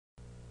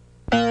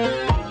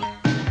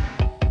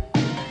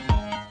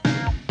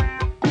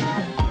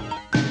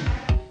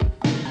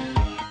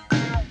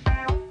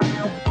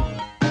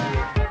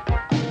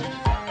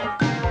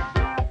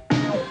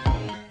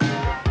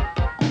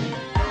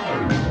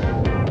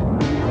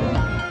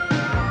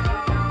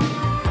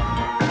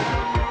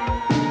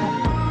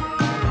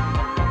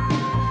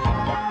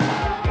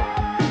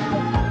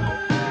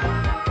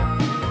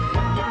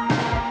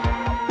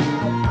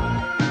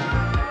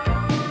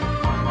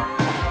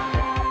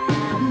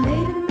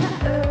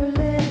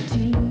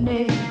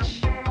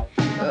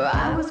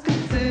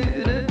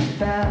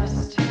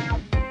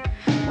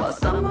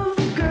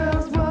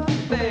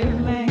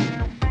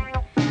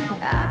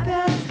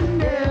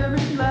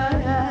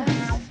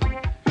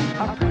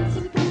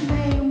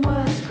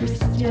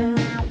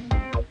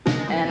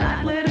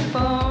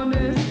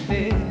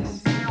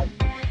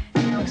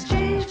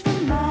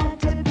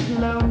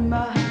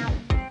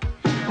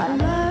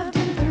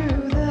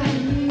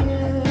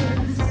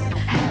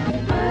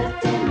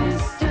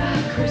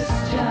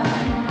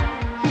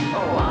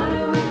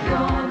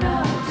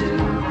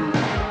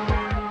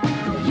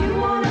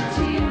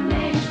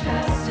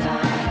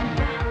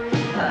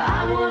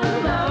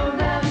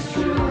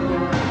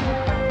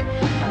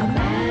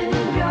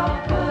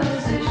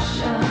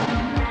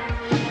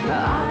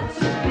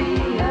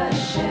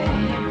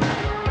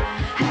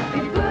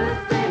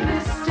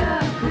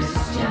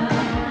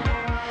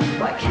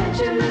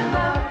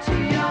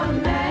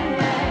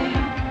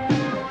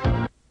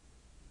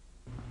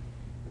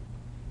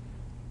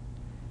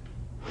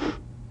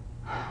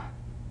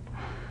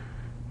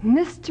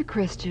Mr.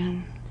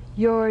 Christian,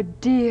 your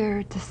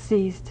dear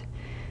deceased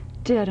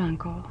dead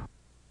uncle,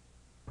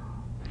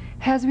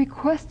 has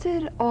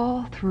requested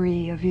all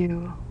three of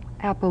you,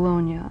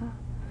 Apollonia,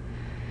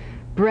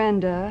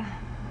 Brenda,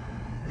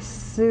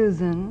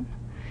 Susan,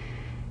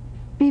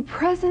 be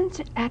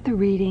present at the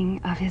reading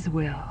of his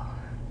will.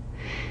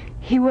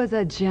 He was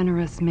a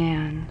generous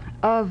man,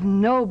 of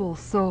noble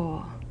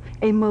soul,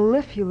 a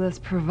mellifluous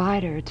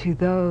provider to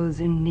those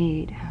in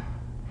need.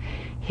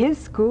 His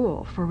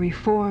school for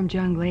reformed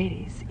young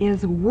ladies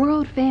is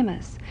world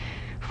famous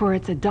for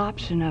its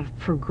adoption of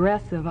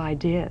progressive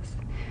ideas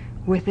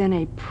within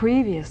a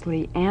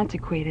previously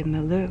antiquated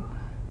milieu.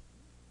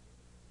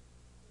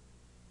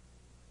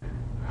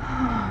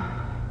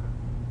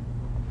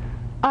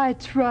 I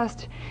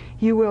trust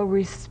you will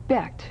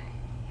respect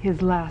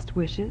his last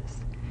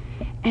wishes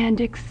and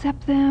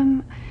accept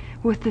them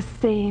with the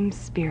same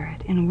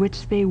spirit in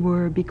which they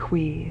were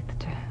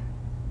bequeathed.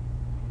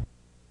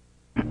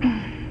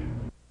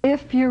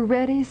 If you're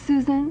ready,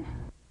 Susan.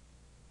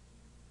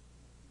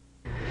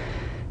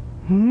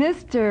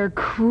 Mr.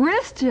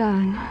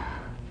 Christian!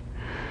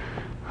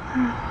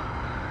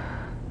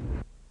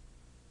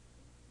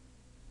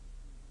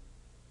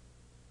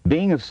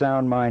 Being of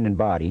sound mind and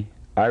body,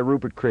 I,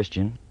 Rupert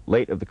Christian,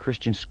 late of the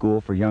Christian School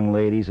for Young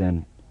Ladies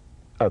and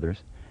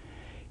others,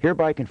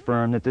 hereby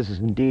confirm that this is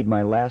indeed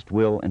my last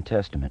will and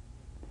testament.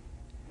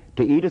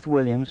 To Edith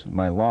Williams,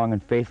 my long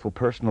and faithful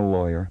personal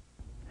lawyer,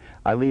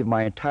 I leave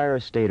my entire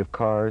estate of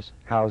cars,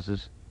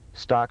 houses,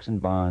 stocks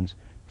and bonds,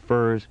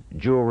 furs,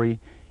 jewelry,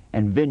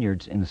 and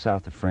vineyards in the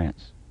south of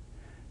France,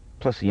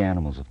 plus the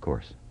animals, of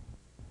course.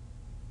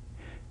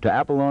 To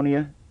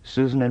Apollonia,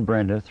 Susan, and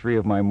Brenda, three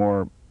of my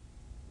more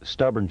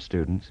stubborn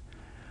students,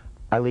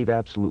 I leave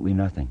absolutely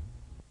nothing.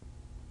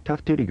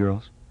 Tough duty,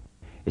 girls.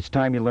 It's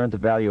time you learned the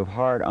value of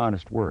hard,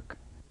 honest work.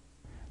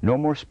 No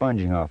more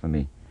sponging off of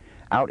me.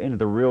 Out into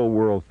the real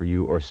world for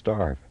you, or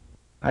starve.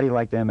 How do you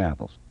like them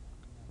apples?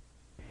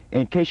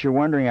 In case you're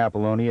wondering,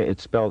 Apollonia,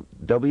 it's spelled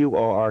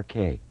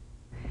W-O-R-K.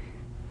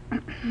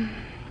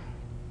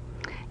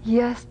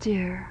 Yes,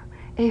 dear.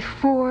 A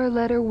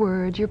four-letter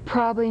word you're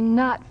probably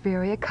not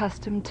very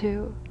accustomed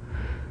to.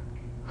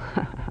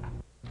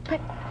 But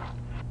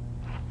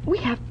we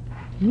have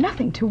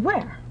nothing to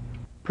wear.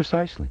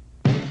 Precisely.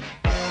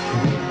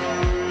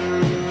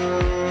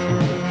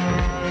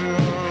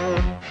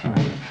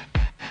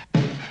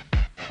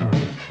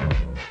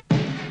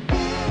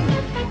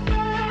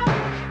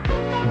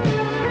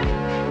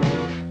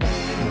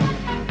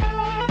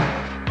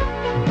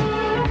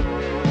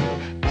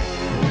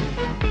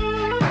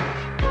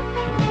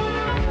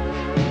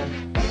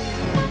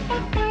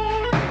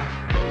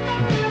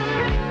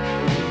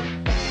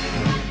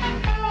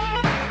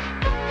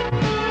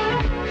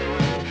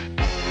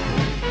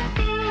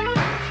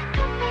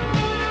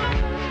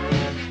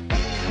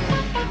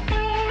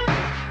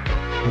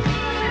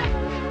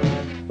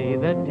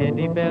 The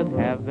teddy bears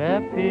have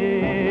their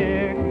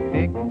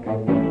picnic.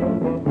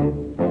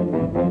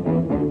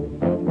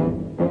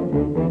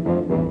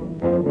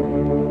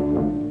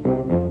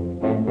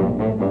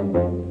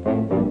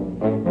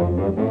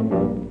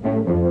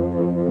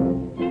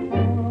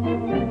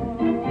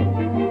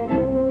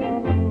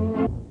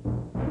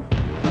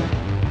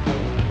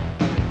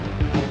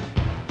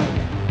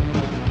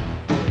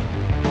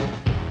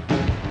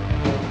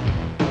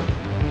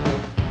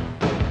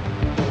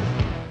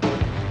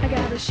 I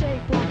got a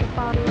shape like a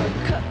bottle of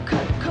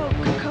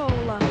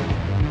Coca-Cola.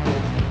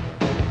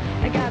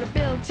 I got a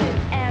built-in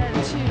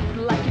attitude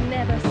like you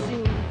never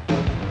seen.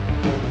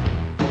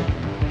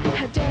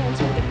 I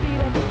dance with the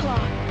beat of the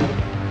clock.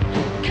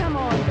 Come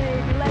on,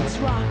 baby, let's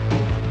rock.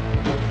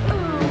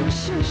 Ooh,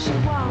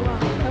 shoo-shoo-walla.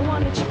 I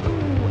want that you,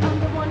 ooh, I'm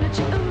the one that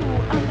you, ooh,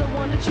 I'm the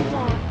one that you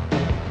want.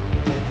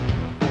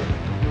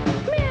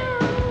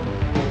 Meow.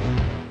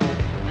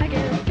 I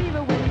get a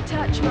fever when you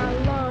touch my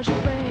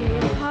lingerie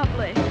in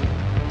public.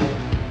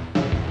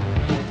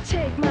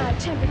 Take my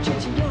temperature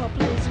to your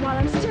place while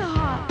I'm still hot.